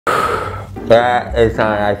Where is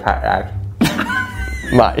my cat egg?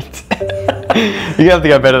 Mate. You have to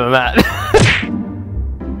go better than that.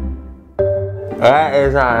 Where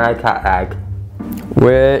is my cat egg?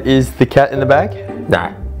 Where is the cat in the bag? No.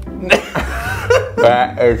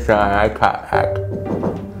 Where is my cat egg?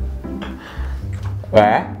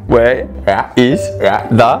 Where? Where Yeah. is Yeah.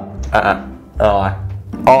 the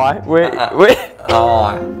I. where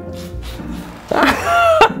I.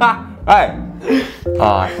 Hey.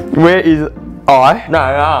 I. where is I? No,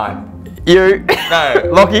 I. You. No.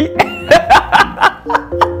 Lachie.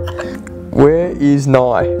 Where is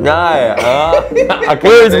Nye? No.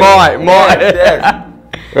 Where is my? Yes.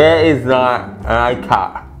 Where is my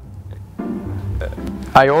cat?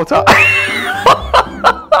 Aorta.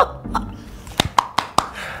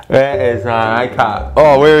 Where is my cat?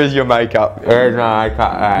 Oh, where is your makeup? Where is my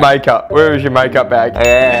cat? Makeup. Where is your makeup bag?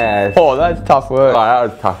 Yes. Oh, that's tough work. Oh, that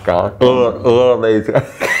was tough going. All of these.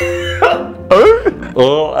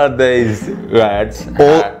 All of these words.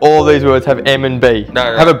 All these words have M and B.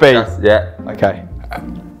 No, have a B. Yeah. Okay.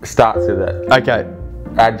 Starts with it. Okay.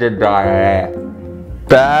 Badger diarrhea.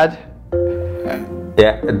 Bad.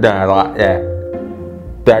 Yeah. No, like yeah.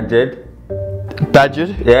 Badgered.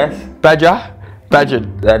 Badgered. Yes. Badger.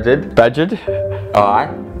 Badgered. Badgered. Badgered. I.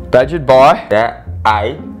 Badgered by. Yeah.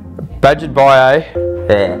 A. Badgered by a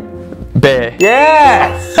Bear. bear.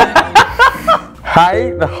 Yes.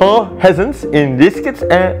 Hey, the poor peasants in biscuits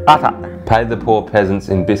and butter. Paid the poor peasants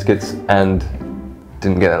in biscuits and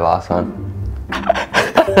didn't get that last one.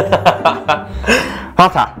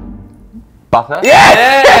 Butter. Butter?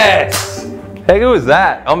 Yes. How good was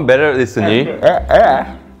that? I'm better at this than you.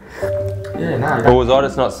 Yeah. Yeah, no. Or was I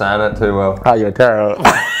just not saying it too well? Oh, you're terrible.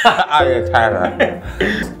 Oh, you're terrible.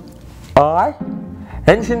 I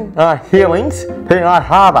mentioned my feelings to my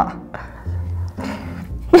father.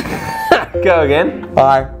 Go again.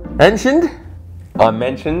 I mentioned I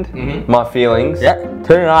mentioned my feelings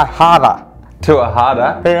to my father. to a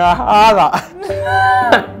harder. To my father.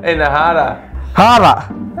 In a harder. Father.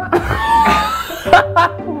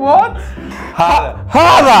 What? Harder.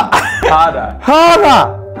 Father. Harder.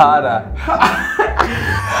 Father. Harder.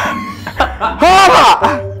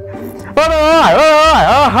 Father. What am I?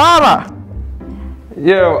 Oh, father.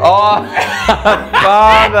 You. Oh.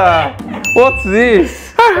 Father. What's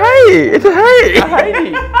this? A hey. It's a hey.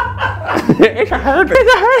 Hey. It's a hey.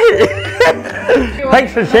 It's a hey.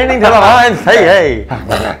 Thanks for tuning to the Lions TV.